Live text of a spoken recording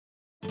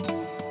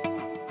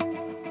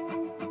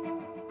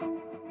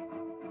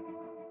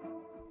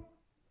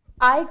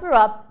I grew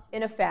up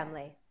in a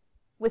family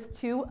with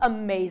two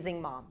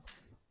amazing moms.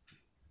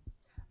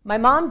 My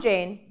mom,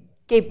 Jane,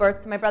 gave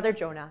birth to my brother,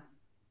 Jonah,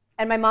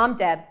 and my mom,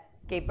 Deb,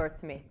 gave birth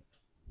to me.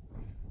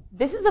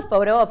 This is a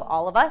photo of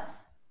all of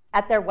us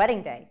at their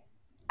wedding day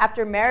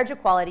after marriage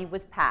equality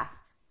was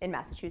passed in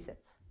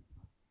Massachusetts.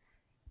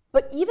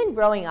 But even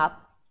growing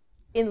up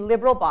in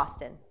liberal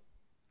Boston,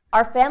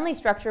 our family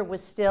structure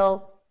was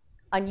still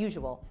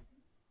unusual.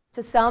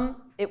 To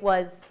some, it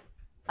was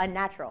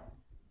unnatural.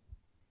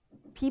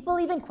 People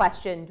even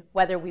questioned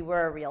whether we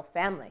were a real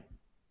family.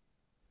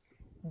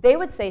 They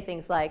would say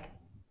things like,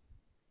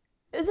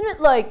 "Isn't it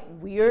like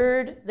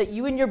weird that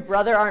you and your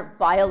brother aren't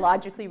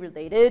biologically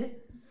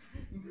related?"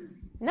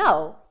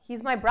 "No,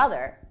 he's my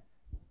brother."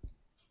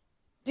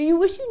 "Do you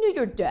wish you knew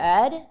your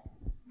dad?"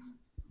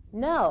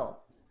 "No,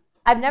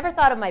 I've never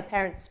thought of my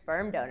parents'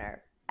 sperm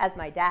donor as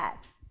my dad."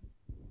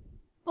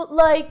 "But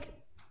like,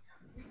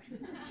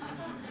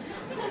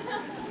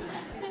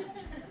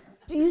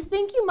 do you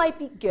think you might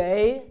be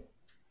gay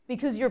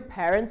because your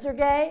parents are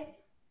gay?"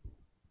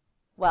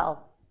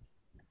 "Well,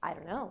 I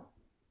don't know."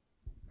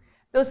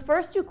 Those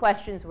first two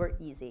questions were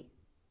easy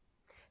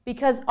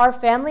because our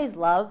family's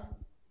love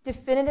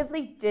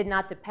definitively did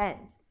not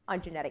depend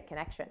on genetic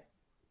connection.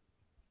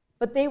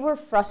 But they were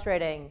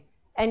frustrating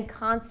and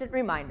constant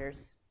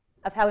reminders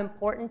of how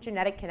important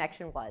genetic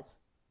connection was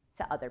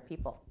to other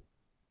people.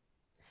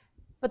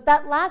 But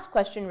that last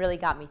question really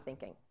got me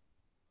thinking.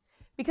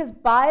 Because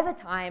by the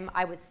time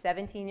I was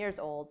 17 years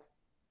old,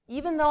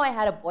 even though I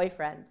had a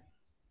boyfriend,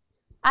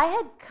 I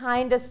had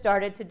kind of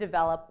started to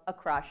develop a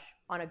crush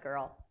on a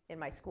girl in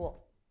my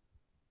school.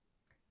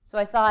 So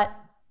I thought,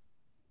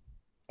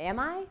 am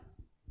I?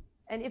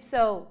 And if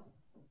so,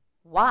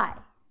 why?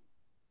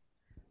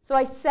 So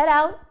I set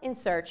out in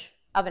search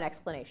of an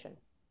explanation.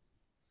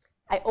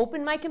 I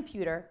opened my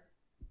computer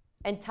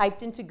and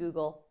typed into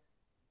Google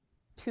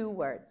 2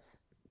 words: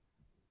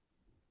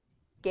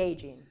 gay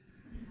gene.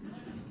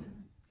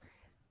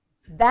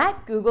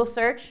 That Google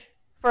search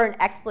for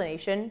an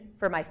explanation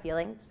for my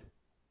feelings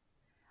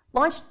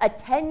launched a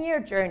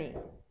 10-year journey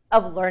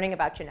of learning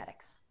about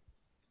genetics.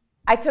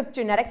 I took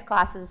genetics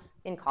classes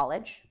in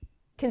college,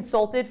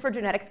 consulted for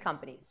genetics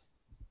companies,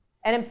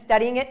 and am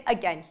studying it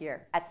again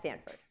here at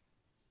Stanford.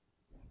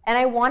 And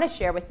I want to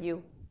share with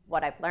you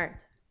what I've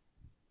learned.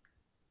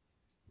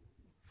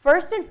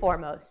 First and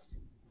foremost,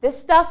 this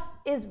stuff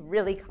is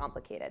really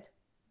complicated.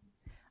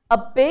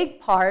 A big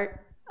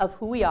part of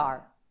who we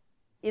are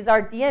is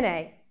our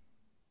DNA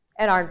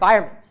and our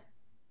environment.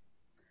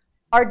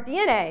 Our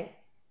DNA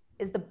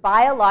is the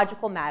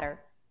biological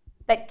matter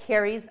that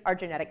carries our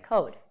genetic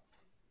code.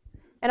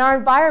 And our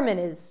environment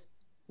is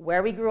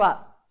where we grew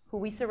up, who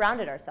we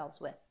surrounded ourselves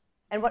with,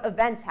 and what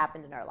events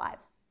happened in our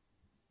lives.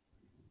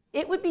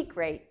 It would be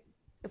great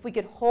if we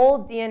could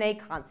hold DNA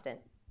constant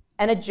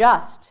and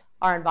adjust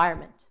our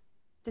environment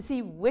to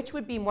see which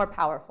would be more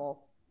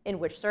powerful in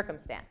which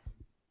circumstance.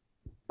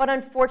 But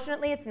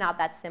unfortunately, it's not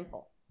that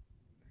simple.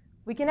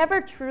 We can never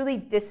truly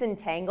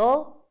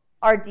disentangle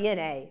our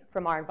DNA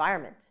from our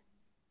environment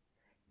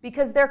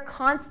because they're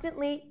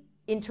constantly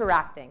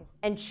interacting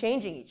and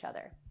changing each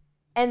other,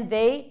 and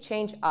they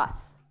change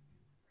us.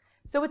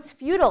 So it's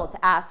futile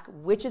to ask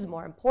which is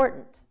more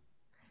important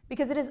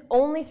because it is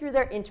only through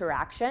their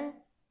interaction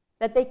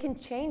that they can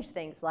change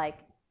things like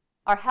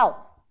our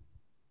health,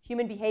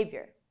 human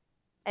behavior,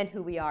 and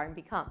who we are and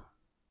become.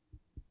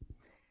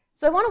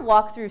 So I want to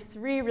walk through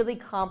 3 really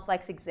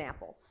complex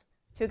examples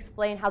to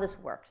explain how this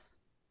works.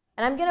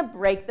 And I'm going to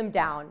break them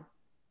down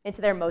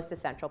into their most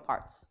essential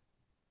parts.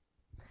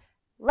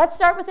 Let's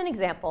start with an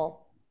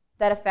example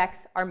that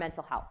affects our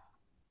mental health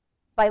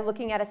by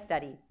looking at a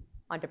study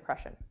on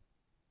depression.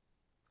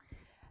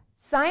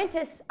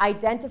 Scientists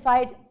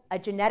identified a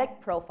genetic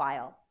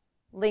profile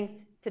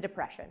linked to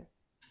depression.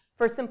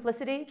 For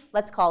simplicity,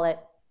 let's call it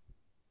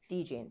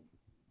D gene.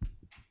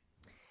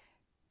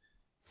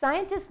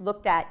 Scientists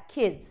looked at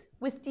kids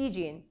with D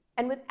gene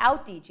and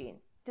without D gene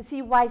to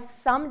see why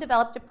some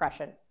develop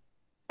depression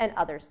and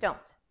others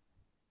don't.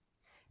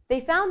 They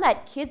found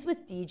that kids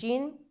with D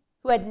gene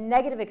who had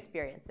negative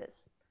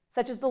experiences,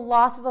 such as the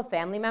loss of a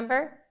family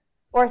member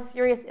or a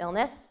serious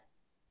illness,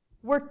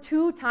 were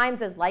 2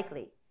 times as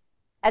likely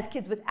as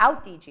kids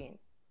without D gene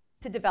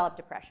to develop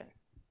depression.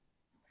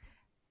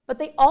 But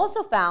they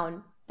also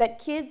found that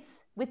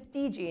kids with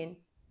D gene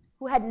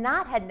who had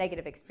not had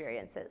negative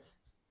experiences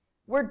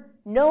were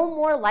no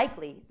more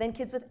likely than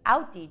kids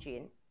without D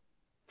gene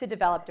to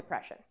develop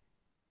depression.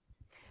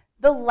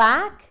 The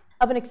lack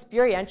of an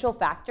experiential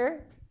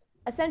factor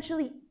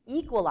essentially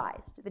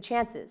equalized the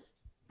chances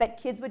that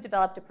kids would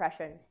develop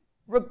depression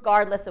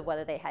regardless of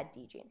whether they had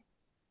D gene.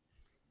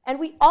 And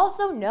we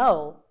also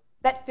know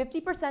that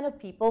 50% of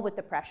people with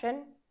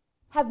depression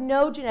have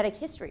no genetic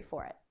history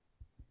for it,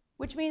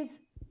 which means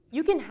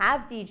you can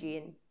have D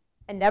gene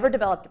and never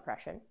develop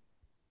depression,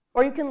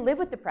 or you can live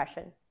with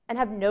depression and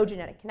have no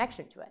genetic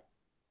connection to it.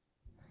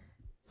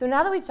 So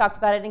now that we've talked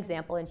about an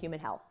example in human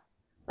health,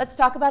 let's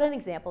talk about an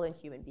example in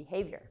human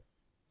behavior.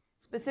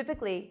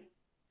 Specifically,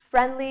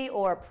 friendly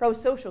or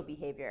pro-social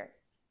behavior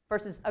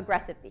versus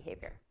aggressive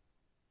behavior.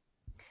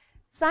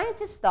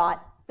 Scientists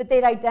thought that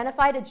they'd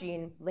identified a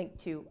gene linked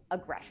to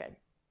aggression.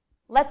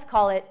 Let's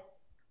call it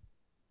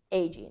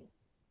A gene.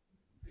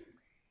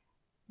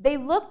 They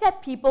looked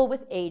at people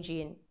with A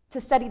gene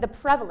to study the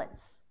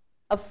prevalence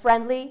of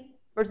friendly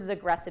versus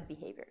aggressive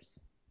behaviors.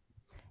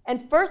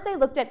 And first they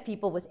looked at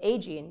people with A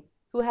gene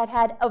who had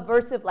had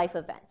aversive life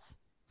events,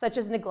 such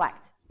as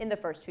neglect in the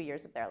first 2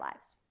 years of their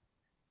lives.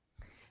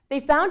 They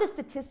found a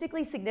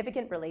statistically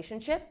significant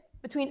relationship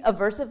between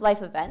aversive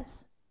life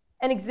events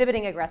and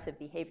exhibiting aggressive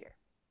behavior.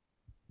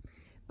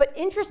 But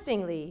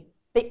interestingly,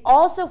 they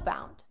also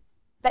found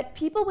that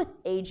people with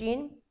A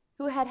gene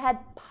who had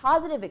had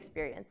positive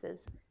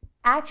experiences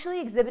actually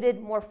exhibited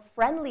more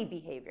friendly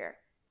behavior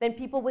than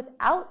people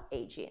without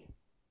A gene.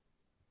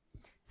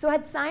 So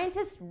had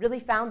scientists really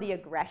found the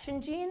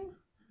aggression gene,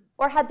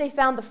 or had they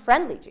found the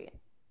friendly gene?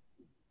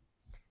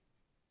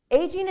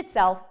 A gene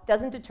itself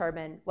doesn't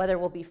determine whether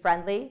we'll be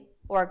friendly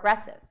or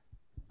aggressive.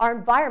 Our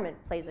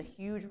environment plays a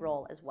huge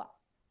role as well.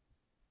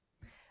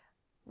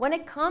 When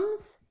it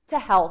comes to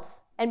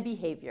health and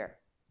behavior,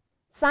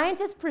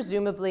 scientists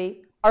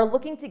presumably are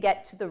looking to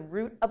get to the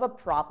root of a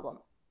problem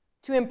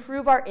to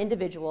improve our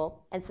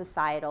individual and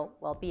societal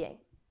well-being.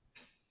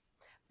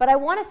 But I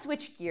want to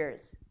switch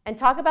gears and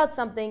talk about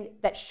something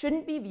that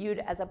shouldn't be viewed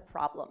as a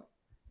problem,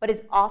 but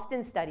is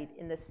often studied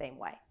in the same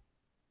way.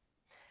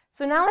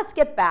 So now let's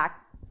get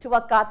back to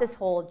what got this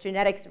whole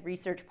genetics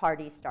research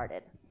party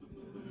started.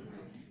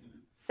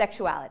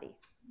 Sexuality.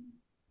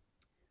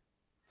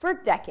 For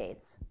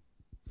decades,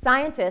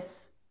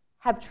 scientists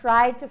have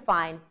tried to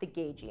find the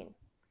gay gene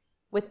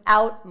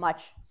without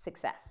much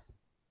success.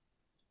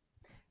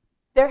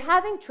 They're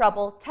having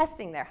trouble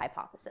testing their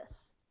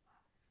hypothesis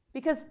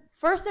because,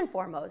 first and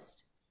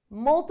foremost,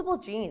 multiple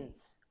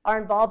genes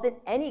are involved in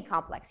any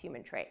complex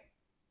human trait.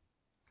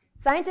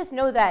 Scientists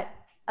know that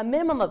a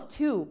minimum of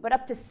 2, but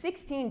up to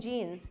 16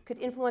 genes could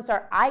influence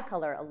our eye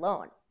color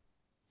alone.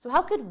 So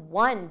how could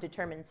one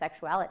determine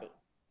sexuality?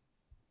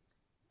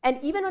 And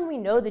even when we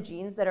know the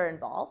genes that are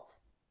involved,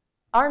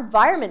 our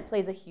environment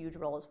plays a huge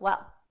role as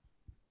well.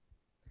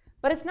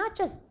 But it's not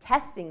just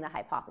testing the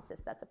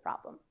hypothesis that's a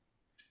problem.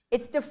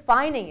 It's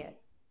defining it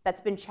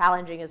that's been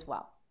challenging as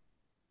well.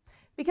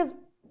 Because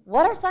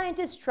what are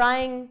scientists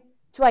trying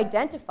to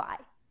identify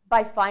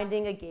by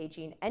finding a gay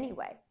gene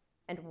anyway,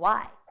 and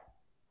why?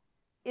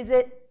 Is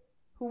it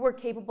who we're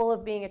capable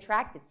of being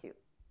attracted to,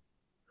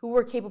 who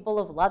we're capable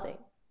of loving,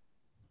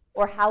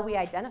 or how we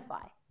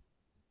identify?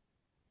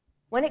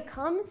 When it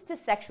comes to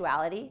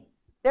sexuality,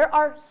 there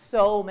are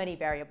so many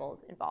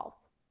variables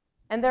involved,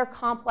 and they're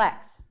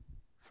complex,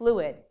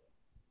 fluid,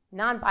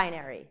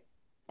 non-binary,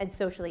 and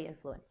socially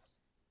influenced.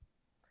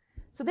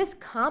 So this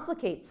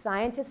complicates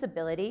scientists'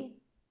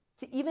 ability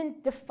to even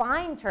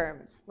define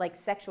terms like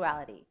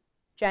sexuality,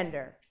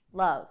 gender,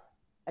 love,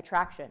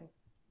 attraction,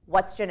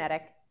 what's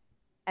genetic,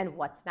 and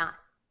what's not.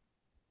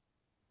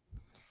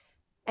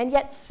 And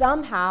yet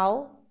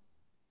somehow,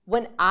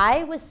 when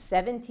I was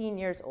 17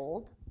 years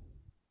old,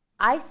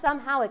 I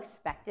somehow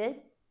expected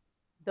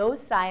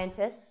those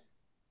scientists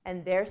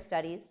and their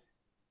studies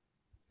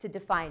to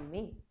define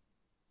me.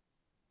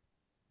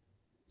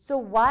 So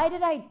why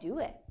did I do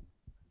it?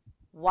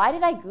 Why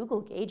did I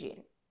Google gay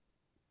gene?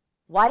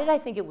 Why did I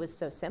think it was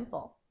so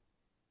simple?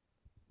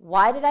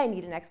 Why did I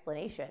need an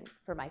explanation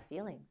for my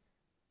feelings?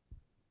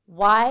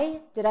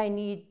 Why did I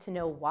need to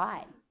know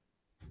why?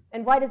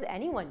 And why does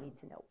anyone need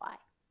to know why?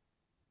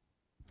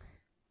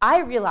 I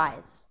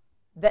realize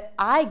that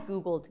I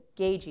Googled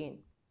gay gene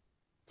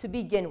to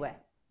begin with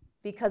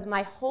because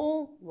my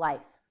whole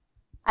life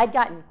I'd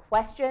gotten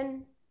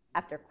question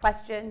after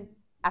question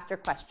after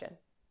question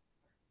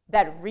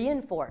that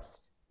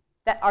reinforced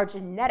that our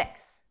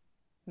genetics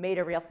made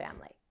a real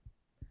family,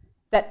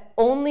 that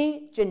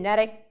only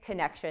genetic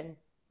connection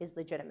is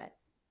legitimate,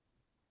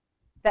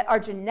 that our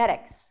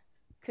genetics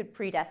could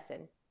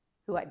predestine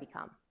who I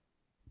become.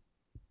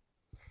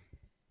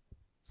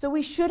 So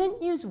we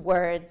shouldn't use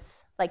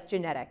words like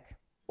genetic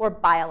or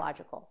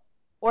biological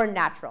or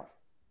natural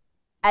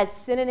as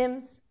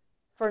synonyms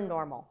for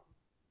normal,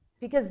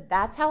 because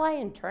that's how I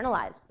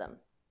internalized them.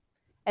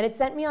 And it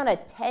sent me on a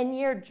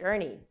 10-year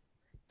journey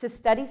to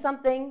study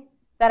something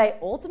that I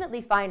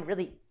ultimately find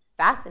really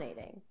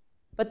fascinating,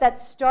 but that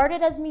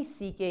started as me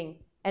seeking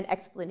an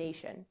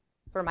explanation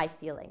for my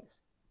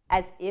feelings,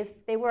 as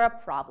if they were a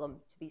problem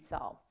to be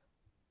solved.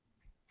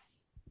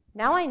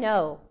 Now I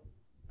know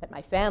that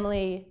my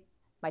family,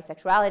 my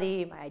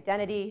sexuality, my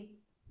identity,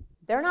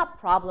 they're not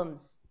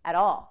problems at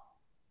all,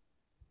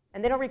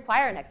 and they don't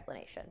require an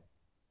explanation.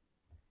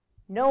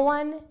 No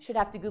one should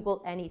have to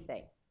Google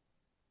anything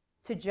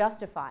to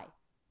justify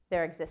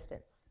their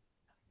existence,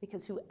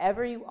 because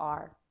whoever you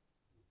are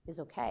is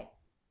okay.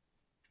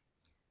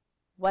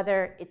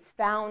 Whether it's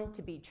found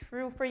to be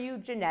true for you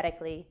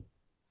genetically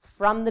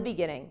from the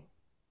beginning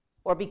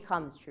or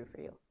becomes true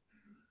for you.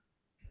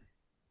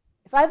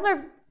 If I've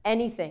learned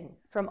anything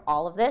from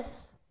all of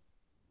this,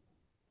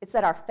 it's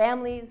that our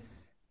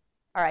families,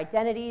 our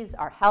identities,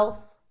 our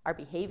health, our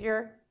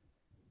behavior,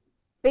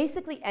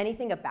 basically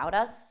anything about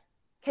us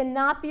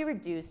cannot be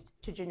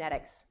reduced to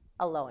genetics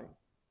alone.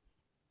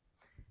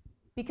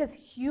 Because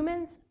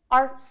humans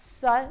are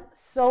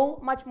so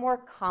much more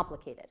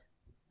complicated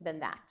than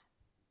that.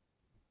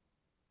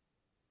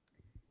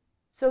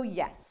 So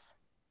yes,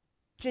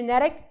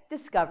 genetic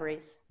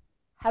discoveries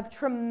have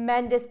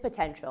tremendous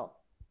potential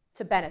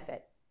to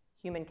benefit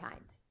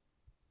humankind.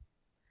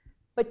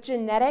 But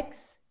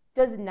genetics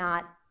does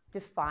not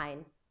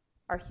define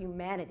our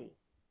humanity.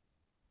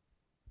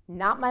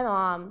 Not my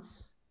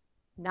mom's,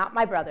 not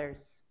my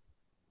brother's,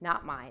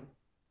 not mine,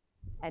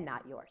 and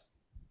not yours.